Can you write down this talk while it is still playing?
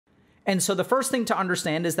And so the first thing to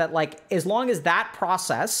understand is that, like, as long as that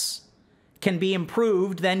process can be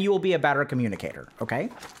improved, then you will be a better communicator, okay?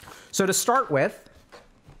 So to start with,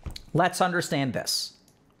 let's understand this.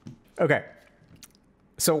 Okay.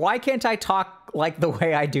 So why can't I talk like the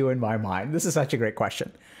way I do in my mind? This is such a great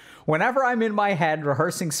question. Whenever I'm in my head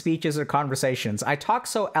rehearsing speeches or conversations, I talk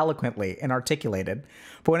so eloquently and articulated,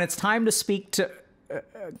 but when it's time to speak to,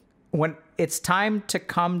 when it's time to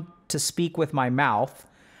come to speak with my mouth,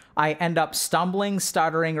 I end up stumbling,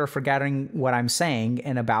 stuttering, or forgetting what I'm saying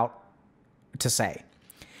and about to say.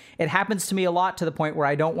 It happens to me a lot, to the point where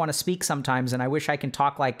I don't want to speak sometimes, and I wish I can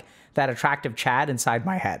talk like that attractive Chad inside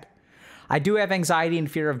my head. I do have anxiety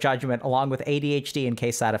and fear of judgment, along with ADHD, in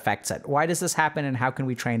case that affects it. Why does this happen, and how can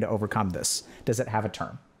we train to overcome this? Does it have a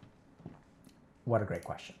term? What a great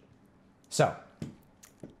question. So,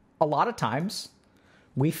 a lot of times,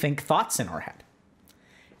 we think thoughts in our head.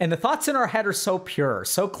 And the thoughts in our head are so pure,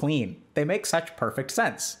 so clean. They make such perfect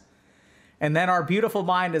sense. And then our beautiful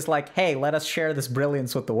mind is like, hey, let us share this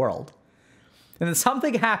brilliance with the world. And then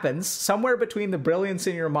something happens somewhere between the brilliance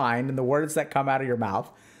in your mind and the words that come out of your mouth.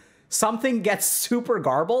 Something gets super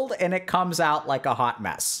garbled and it comes out like a hot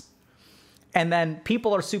mess. And then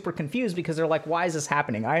people are super confused because they're like, why is this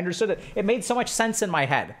happening? I understood it. It made so much sense in my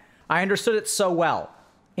head. I understood it so well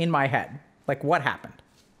in my head. Like, what happened?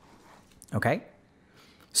 Okay?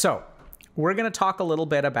 So, we're going to talk a little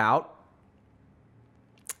bit about,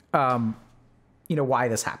 why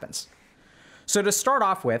this happens. So to start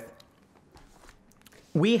off with,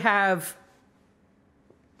 we have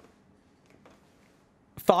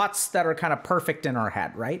thoughts that are kind of perfect in our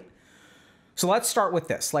head, right? So let's start with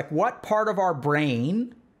this. Like, what part of our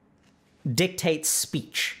brain dictates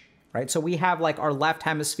speech, right? So we have, like, our left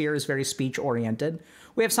hemisphere is very speech oriented.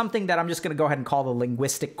 We have something that I'm just going to go ahead and call the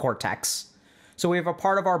linguistic cortex. So we have a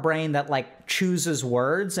part of our brain that, like, chooses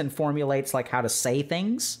words and formulates, like, how to say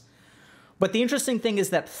things. But the interesting thing is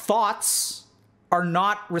that thoughts are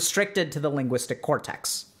not restricted to the linguistic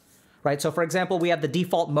cortex, right? So for example, we have the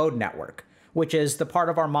default mode network, which is the part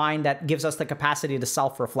of our mind that gives us the capacity to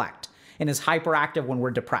self-reflect and is hyperactive when we're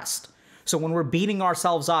depressed. So when we're beating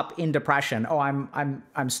ourselves up in depression, oh,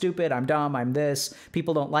 I'm stupid, I'm dumb, I'm this,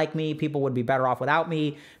 people don't like me, people would be better off without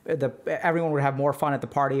me, everyone would have more fun at the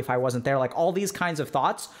party if I wasn't there, like all these kinds of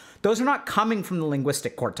thoughts, those are not coming from the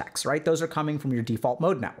linguistic cortex, right? Those are coming from your default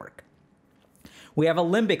mode network. We have a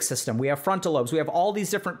limbic system, we have frontal lobes, we have all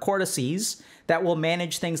these different cortices that will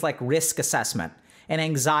manage things like risk assessment and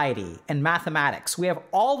anxiety and mathematics. We have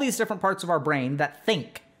all these different parts of our brain that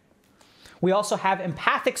think. We also have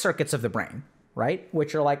empathic circuits of the brain, right?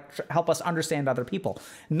 Which are like, help us understand other people.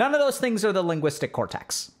 None of those things are the linguistic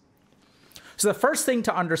cortex. So the first thing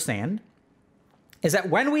to understand is that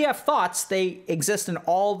when we have thoughts, they exist in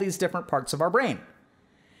all these different parts of our brain.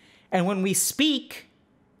 And when we speak,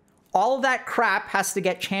 all of that crap has to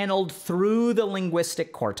get channeled through the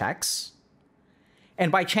linguistic cortex.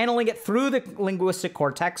 And by channeling it through the linguistic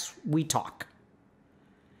cortex, we talk.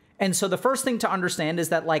 And so the first thing to understand is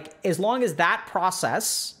that, like, as long as that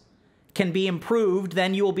process can be improved,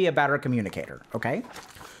 then you will be a better communicator, okay?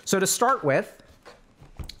 So to start with,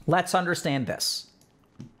 let's understand this.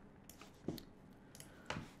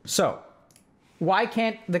 So why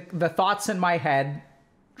can't the thoughts in my head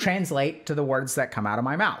translate to the words that come out of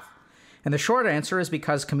my mouth? And the short answer is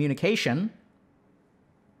because communication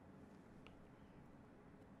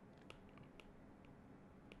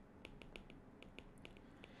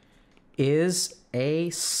is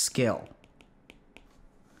a skill.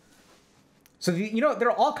 So, there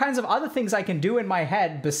are all kinds of other things I can do in my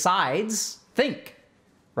head besides think,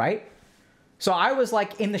 right? So I was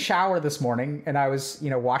like in the shower this morning and I was,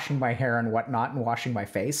 washing my hair and whatnot and washing my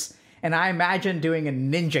face. And I imagined doing a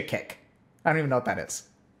ninja kick. I don't even know what that is,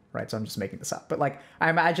 right? So I'm just making this up. But like,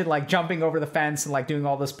 I imagine like jumping over the fence and like doing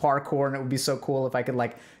all this parkour, and it would be so cool if I could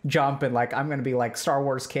like jump and like, I'm going to be like Star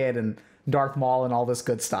Wars kid and Darth Maul and all this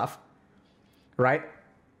good stuff. Right?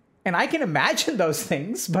 And I can imagine those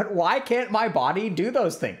things, but why can't my body do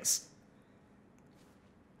those things?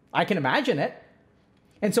 I can imagine it.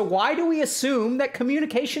 And so why do we assume that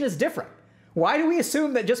communication is different? Why do we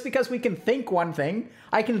assume that just because we can think one thing,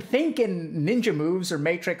 I can think in ninja moves or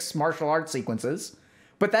matrix martial arts sequences,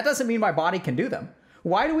 but that doesn't mean my body can do them?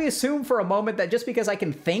 Why do we assume for a moment that just because I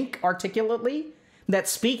can think articulately, that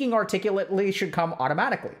speaking articulately should come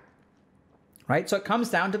automatically? Right? So it comes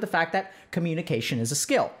down to the fact that communication is a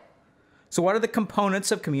skill. So what are the components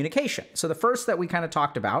of communication? So the first that we kind of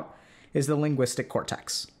talked about is the linguistic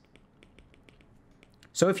cortex.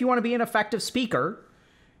 So if you want to be an effective speaker,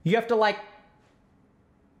 you have to like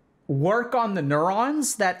work on the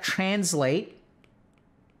neurons that translate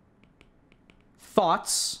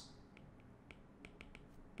thoughts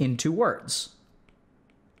into words.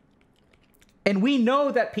 And we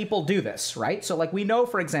know that people do this, right? So like we know,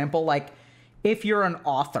 for example, like if you're an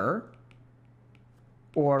author,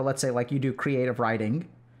 or let's say like you do creative writing.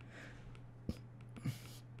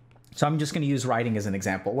 So I'm just going to use writing as an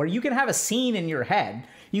example, where you can have a scene in your head.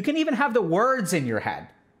 You can even have the words in your head.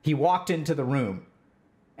 He walked into the room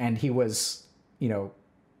and he was, you know,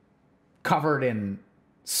 covered in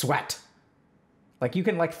sweat. Like you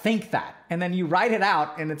can like think that and then you write it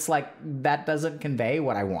out and it's like, that doesn't convey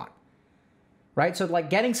what I want. Right? So like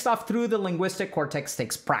getting stuff through the linguistic cortex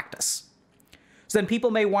takes practice. So then people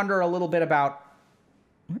may wonder a little bit about,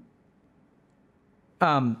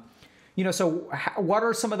 you know, so what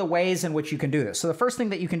are some of the ways in which you can do this? So the first thing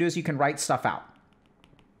that you can do is you can write stuff out.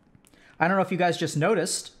 I don't know if you guys just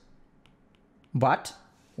noticed, but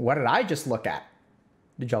what did I just look at?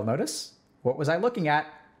 Did y'all notice? What was I looking at?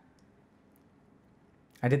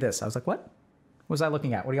 I did this. I was like, what was I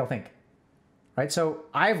looking at? What do y'all think? Right? So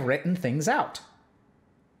I've written things out.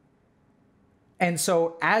 And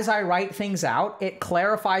so as I write things out, it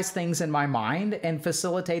clarifies things in my mind and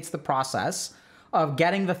facilitates the process of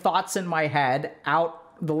getting the thoughts in my head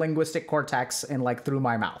out the linguistic cortex and like through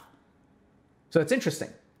my mouth. So it's interesting,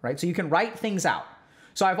 right? So you can write things out.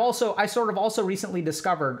 So I sort of also recently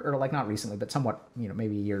discovered, or like not recently, but somewhat, you know,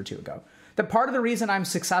 maybe a year or two ago, that part of the reason I'm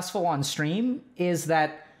successful on stream is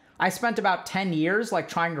that I spent about 10 years like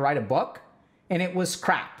trying to write a book and it was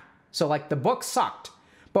crap. So like the book sucked.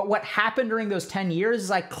 But what happened during those 10 years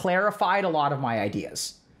is I clarified a lot of my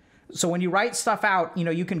ideas. So when you write stuff out, you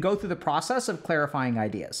know, you can go through the process of clarifying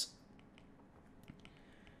ideas.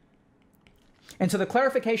 And so the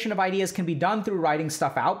clarification of ideas can be done through writing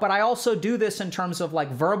stuff out, but I also do this in terms of like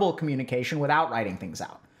verbal communication without writing things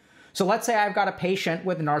out. So let's say I've got a patient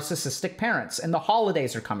with narcissistic parents and the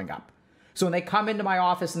holidays are coming up. So when they come into my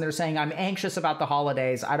office and they're saying, I'm anxious about the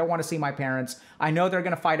holidays, I don't want to see my parents, I know they're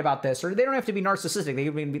going to fight about this, or they don't have to be narcissistic, they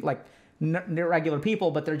can be like regular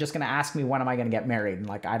people, but they're just going to ask me, when am I going to get married? And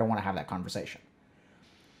like, I don't want to have that conversation.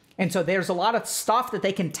 And so there's a lot of stuff that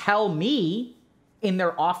they can tell me in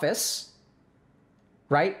their office,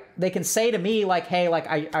 right? They can say to me like, hey, like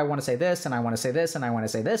I want to say this and I want to say this and I want to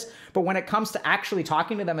say this. But when it comes to actually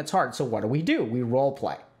talking to them, it's hard. So what do? We role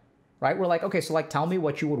play, right? We're like, okay, so like, tell me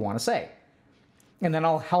what you would want to say. And then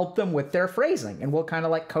I'll help them with their phrasing and we'll kind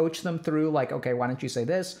of like coach them through like, okay, why don't you say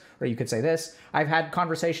this? Or you could say this. I've had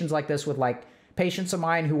conversations like this with like patients of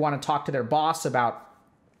mine who want to talk to their boss about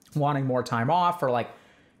wanting more time off, or like,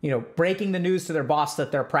 you know, breaking the news to their boss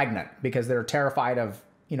that they're pregnant because they're terrified of,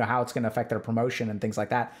 you know, how it's going to affect their promotion and things like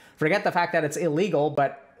that. Forget the fact that it's illegal,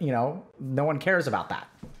 but you know, no one cares about that.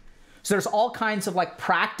 So there's all kinds of like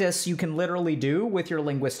practice you can literally do with your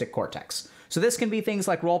linguistic cortex. So this can be things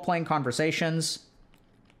like role-playing conversations.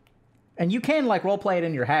 And you can like role play it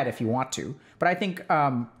in your head if you want to. But I think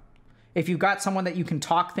if you've got someone that you can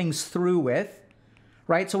talk things through with,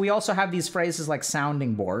 right? So we also have these phrases like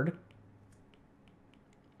sounding board.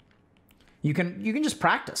 You can just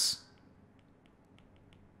practice.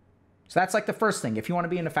 So that's like the first thing. If you want to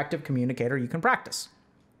be an effective communicator, you can practice.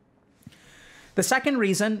 The second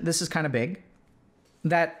reason, this is kind of big,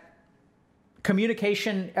 that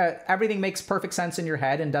communication, everything makes perfect sense in your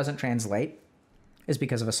head and doesn't translate, is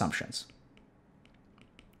because of assumptions.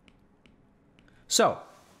 So,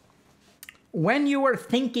 when you are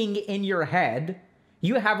thinking in your head,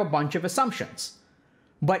 you have a bunch of assumptions,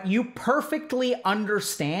 but you perfectly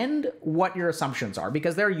understand what your assumptions are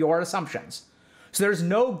because they're your assumptions. So there's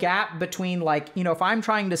no gap between like, you know, if I'm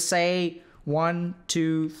trying to say 1,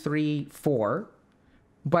 2, 3, 4,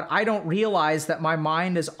 but I don't realize that my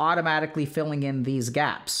mind is automatically filling in these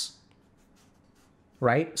gaps.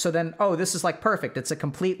 Right? So then, oh, this is like perfect. It's a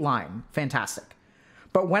complete line. Fantastic.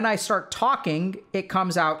 But when I start talking, it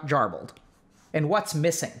comes out jarbled. And what's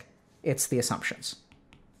missing? It's the assumptions.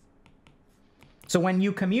 So when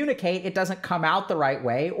you communicate, it doesn't come out the right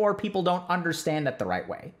way, or people don't understand it the right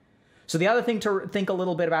way. So the other thing to think a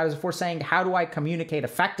little bit about is if we're saying, how do I communicate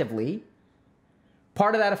effectively?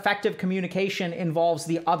 Part of that effective communication involves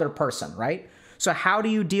the other person, right? So how do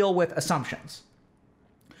you deal with assumptions?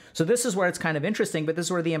 So this is where it's kind of interesting, but this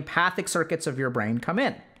is where the empathic circuits of your brain come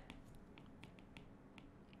in.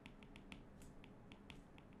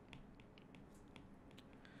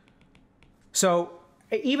 So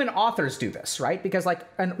even authors do this, right? Because like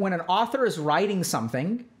when an author is writing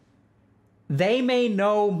something, they may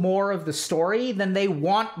know more of the story than they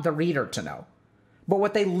want the reader to know. But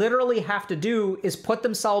what they literally have to do is put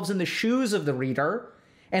themselves in the shoes of the reader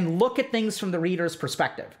and look at things from the reader's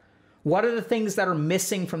perspective. What are the things that are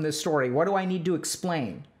missing from this story? What do I need to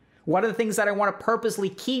explain? What are the things that I want to purposely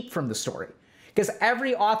keep from the story? Because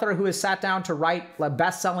every author who has sat down to write a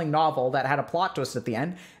best-selling novel that had a plot twist at the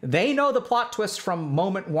end, they know the plot twist from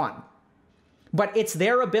moment one. But it's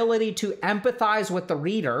their ability to empathize with the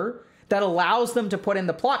reader that allows them to put in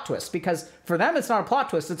the plot twist. Because for them, it's not a plot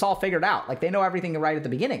twist. It's all figured out. Like, they know everything right at the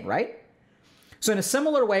beginning, right? So in a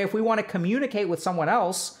similar way, if we want to communicate with someone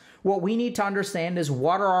else, what we need to understand is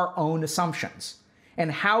what are our own assumptions?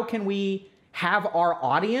 And how can we have our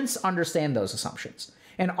audience understand those assumptions?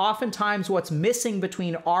 And oftentimes what's missing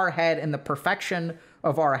between our head and the perfection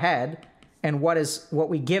of our head and what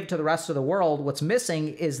we give to the rest of the world, what's missing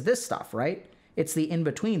is this stuff, right? It's the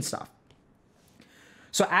in-between stuff.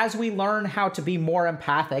 So as we learn how to be more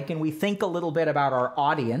empathic and we think a little bit about our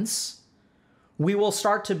audience, we will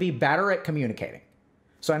start to be better at communicating.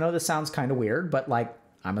 So I know this sounds kind of weird, but like,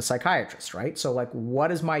 I'm a psychiatrist, right? So like,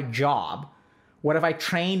 what is my job? What have I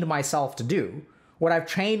trained myself to do? What I've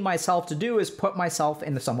trained myself to do is put myself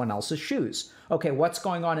into someone else's shoes. Okay, what's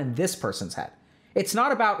going on in this person's head? It's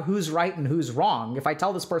not about who's right and who's wrong. If I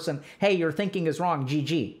tell this person, hey, your thinking is wrong,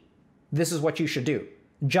 GG, this is what you should do.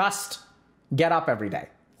 Just get up every day.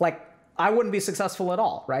 Like, I wouldn't be successful at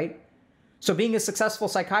all, right? So being a successful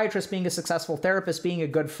psychiatrist, being a successful therapist, being a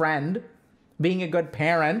good friend, being a good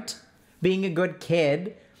parent, being a good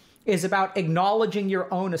kid is about acknowledging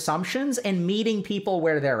your own assumptions and meeting people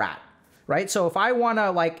where they're at. Right? So if I want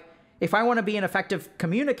to be an effective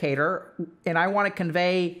communicator and I want to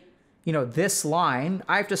convey, this line,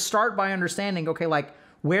 I have to start by understanding, okay, like,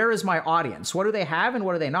 where is my audience? What do they have and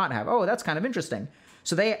what do they not have? Oh, that's kind of interesting.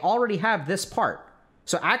 So they already have this part.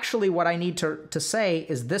 So actually what I need to say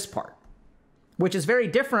is this part, which is very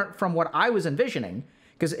different from what I was envisioning.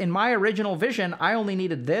 Because in my original vision, I only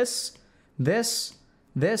needed this, this,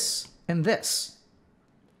 this, and this.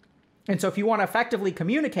 And so if you want to effectively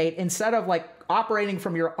communicate, instead of like operating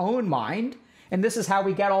from your own mind, and this is how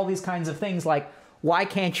we get all these kinds of things like, why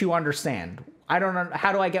can't you understand? I don't know.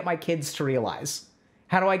 How do I get my kids to realize?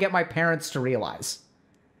 How do I get my parents to realize?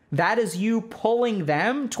 That is you pulling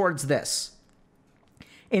them towards this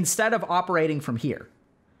instead of operating from here.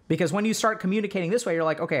 Because when you start communicating this way, you're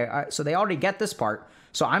like, okay, so they already get this part.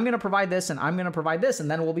 So I'm going to provide this and I'm going to provide this,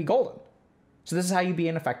 and then we'll be golden. So this is how you be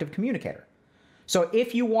an effective communicator. So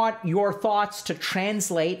if you want your thoughts to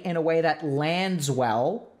translate in a way that lands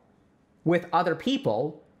well with other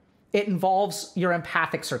people, it involves your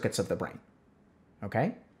empathic circuits of the brain.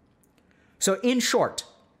 Okay? So in short,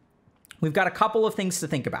 we've got a couple of things to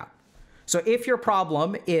think about. So if your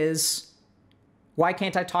problem is, why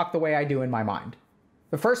can't I talk the way I do in my mind?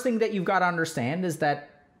 The first thing that you've got to understand is that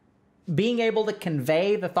being able to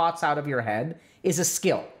convey the thoughts out of your head is a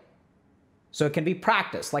skill. So it can be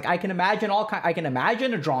practiced. Like I can imagine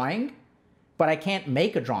a drawing, but I can't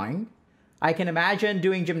make a drawing. I can imagine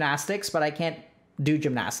doing gymnastics, but I can't do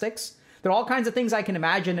gymnastics. There are all kinds of things I can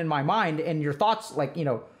imagine in my mind, and your thoughts, like,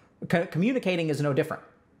 communicating is no different.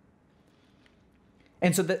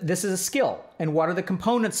 And so this is a skill. And what are the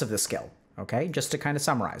components of the skill? Okay, just to kind of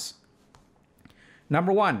summarize.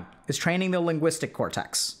 Number one is training the linguistic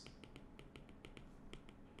cortex.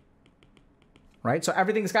 Right? So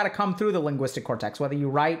everything's got to come through the linguistic cortex, whether you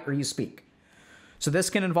write or you speak. So this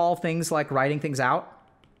can involve things like writing things out.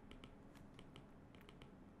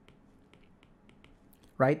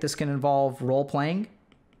 Right? This can involve role playing,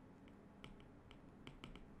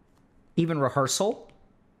 even rehearsal.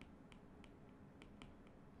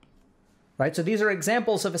 Right? So these are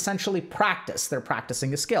examples of essentially practice. They're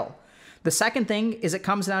practicing a skill. The second thing is it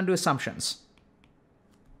comes down to assumptions.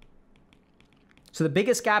 So the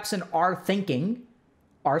biggest gaps in our thinking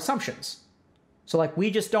are assumptions. So like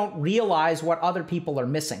we just don't realize what other people are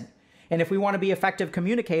missing. And if we want to be effective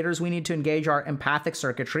communicators, we need to engage our empathic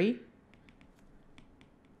circuitry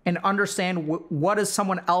and understand what does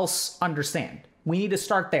someone else understand. We need to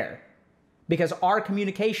start there because our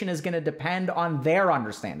communication is going to depend on their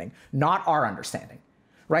understanding, not our understanding,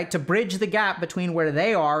 right? To bridge the gap between where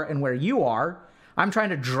they are and where you are, I'm trying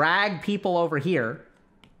to drag people over here.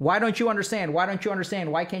 Why don't you understand? Why don't you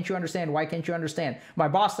understand? Why can't you understand? Why can't you understand? My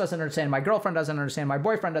boss doesn't understand. My girlfriend doesn't understand. My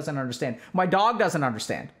boyfriend doesn't understand. My dog doesn't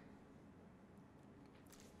understand.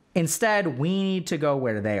 Instead, we need to go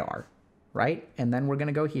where they are, right? And then we're going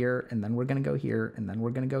to go here, and then we're going to go here, and then we're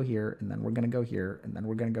going to go here, and then we're going to go here, and then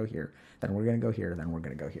we're going to go here, then we're going to go here, then we're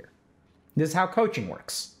going to go here. This is how coaching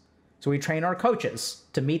works. So we train our coaches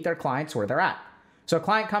to meet their clients where they're at. So a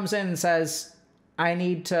client comes in and says, I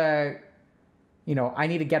need to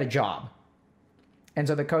get a job. And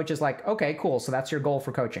so the coach is like, okay, cool. So that's your goal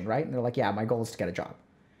for coaching, right? And they're like, yeah, my goal is to get a job.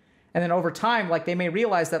 And then over time, like they may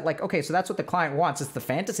realize that like, okay, so that's what the client wants. It's the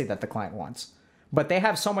fantasy that the client wants. but they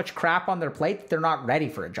have so much crap on their plate that they're not ready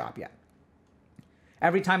for a job yet.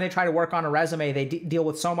 Every time they try to work on a resume, they deal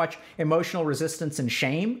with so much emotional resistance and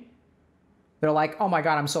shame. They're like, oh my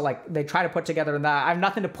God, I'm so like, they try to put together that I have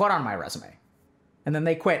nothing to put on my resume. And then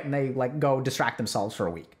they quit and they like go distract themselves for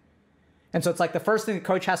a week. And so it's like the first thing the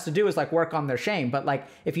coach has to do is like work on their shame. But like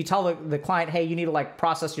if you tell the client, hey, you need to like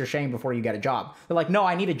process your shame before you get a job. They're like, no,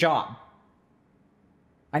 I need a job.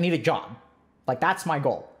 I need a job. Like that's my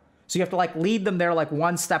goal. So you have to like lead them there like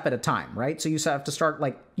one step at a time, right? So you have to start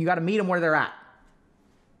like, you got to meet them where they're at,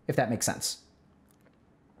 if that makes sense.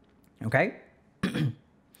 Okay?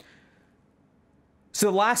 So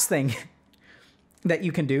the last thing that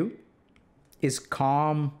you can do is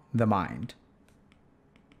calm the mind.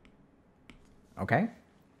 Okay?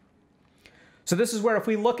 So this is where if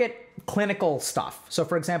we look at clinical stuff, so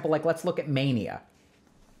for example, like let's look at mania.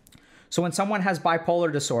 So when someone has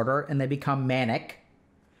bipolar disorder and they become manic,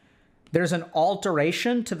 there's an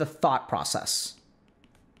alteration to the thought process.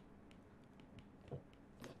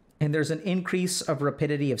 And there's an increase of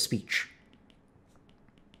rapidity of speech.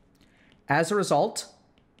 As a result,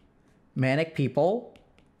 manic people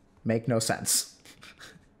make no sense.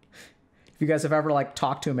 If you guys have ever like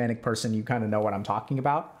talked to a manic person, you kind of know what I'm talking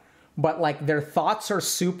about. But like their thoughts are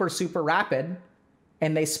super, super rapid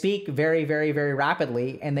and they speak very, very, very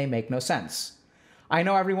rapidly and they make no sense. I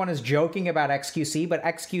know everyone is joking about XQC, but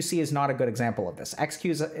XQC is not a good example of this.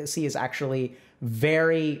 XQC is actually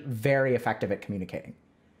very, very effective at communicating.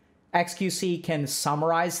 XQC can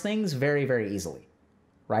summarize things very, very easily,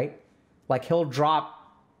 right? Like he'll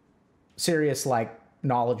drop serious like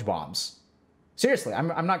knowledge bombs. Seriously,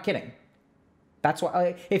 I'm not kidding. That's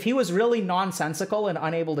why if he was really nonsensical and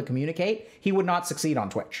unable to communicate, he would not succeed on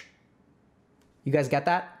Twitch. You guys get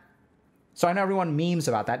that? So I know everyone memes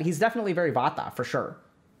about that. He's definitely very Vata for sure.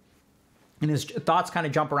 And his thoughts kind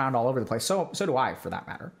of jump around all over the place. So do I, for that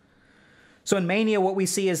matter. So in mania, what we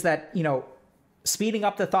see is that, you know, speeding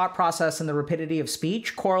up the thought process and the rapidity of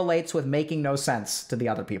speech correlates with making no sense to the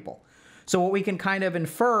other people. So what we can kind of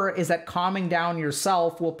infer is that calming down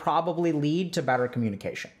yourself will probably lead to better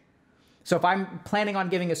communication. So if I'm planning on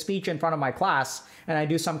giving a speech in front of my class and I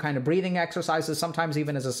do some kind of breathing exercises, sometimes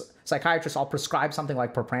even as a psychiatrist, I'll prescribe something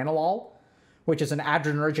like propranolol, which is an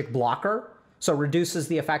adrenergic blocker. So reduces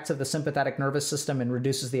the effects of the sympathetic nervous system and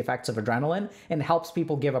reduces the effects of adrenaline and helps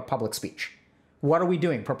people give a public speech. What are we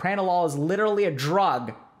doing? Propranolol is literally a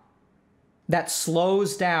drug that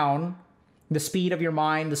slows down the speed of your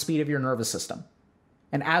mind, the speed of your nervous system.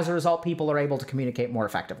 And as a result, people are able to communicate more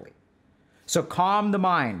effectively. So calm the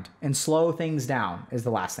mind and slow things down is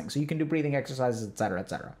the last thing. So you can do breathing exercises, et cetera, et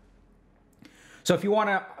cetera. So if you want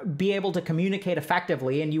to be able to communicate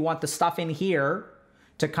effectively and you want the stuff in here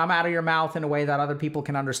to come out of your mouth in a way that other people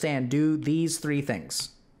can understand, do these three things.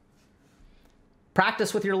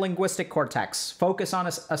 Practice with your linguistic cortex. Focus on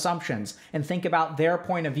assumptions and think about their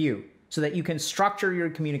point of view so that you can structure your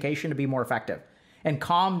communication to be more effective. And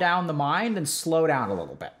calm down the mind and slow down a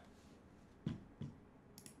little bit.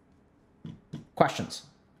 Questions?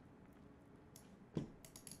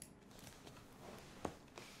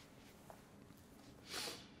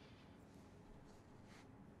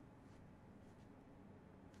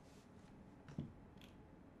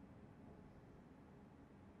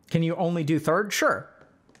 Can you only do third? Sure.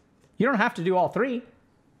 You don't have to do all three.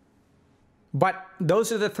 But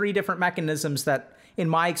those are the three different mechanisms that, in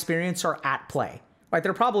my experience, are at play. Right?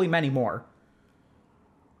 There are probably many more.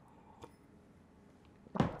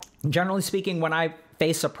 Generally speaking, when I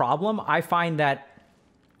face a problem, I find that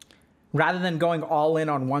rather than going all in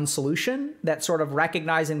on one solution, that sort of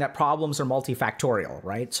recognizing that problems are multifactorial,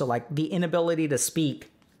 right? So like the inability to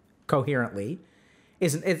speak coherently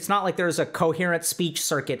it's not like there's a coherent speech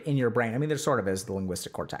circuit in your brain. I mean, there sort of is, the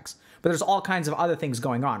linguistic cortex, but there's all kinds of other things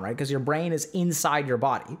going on, right? Because your brain is inside your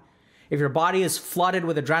body. If your body is flooded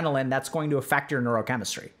with adrenaline, that's going to affect your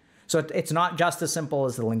neurochemistry. So it's not just as simple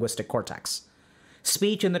as the linguistic cortex.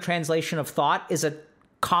 Speech and the translation of thought is a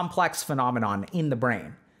complex phenomenon in the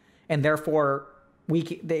brain, and therefore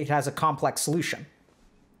it has a complex solution.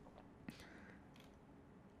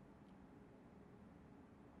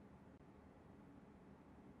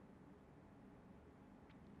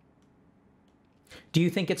 Do you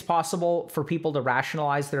think it's possible for people to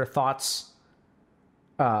rationalize their thoughts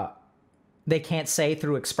they can't say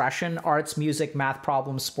through expression, arts, music, math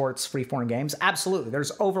problems, sports, free-form games? Absolutely.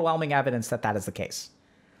 There's overwhelming evidence that that is the case.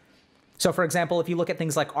 So for example, if you look at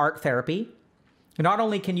things like art therapy, not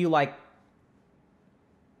only can you like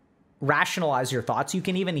rationalize your thoughts, you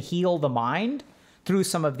can even heal the mind through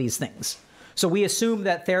some of these things. So we assume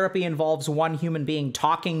that therapy involves one human being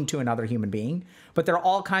talking to another human being, but there are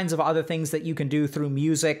all kinds of other things that you can do through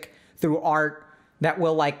music, through art, that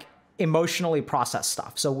will like emotionally process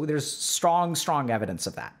stuff. So there's strong, strong evidence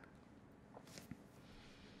of that.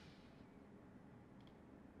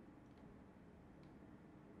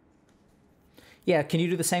 Yeah, can you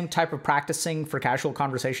do the same type of practicing for casual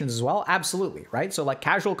conversations as well? Absolutely, right? So like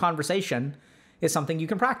casual conversation is something you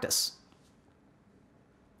can practice.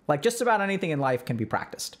 Like just about anything in life can be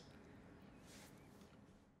practiced.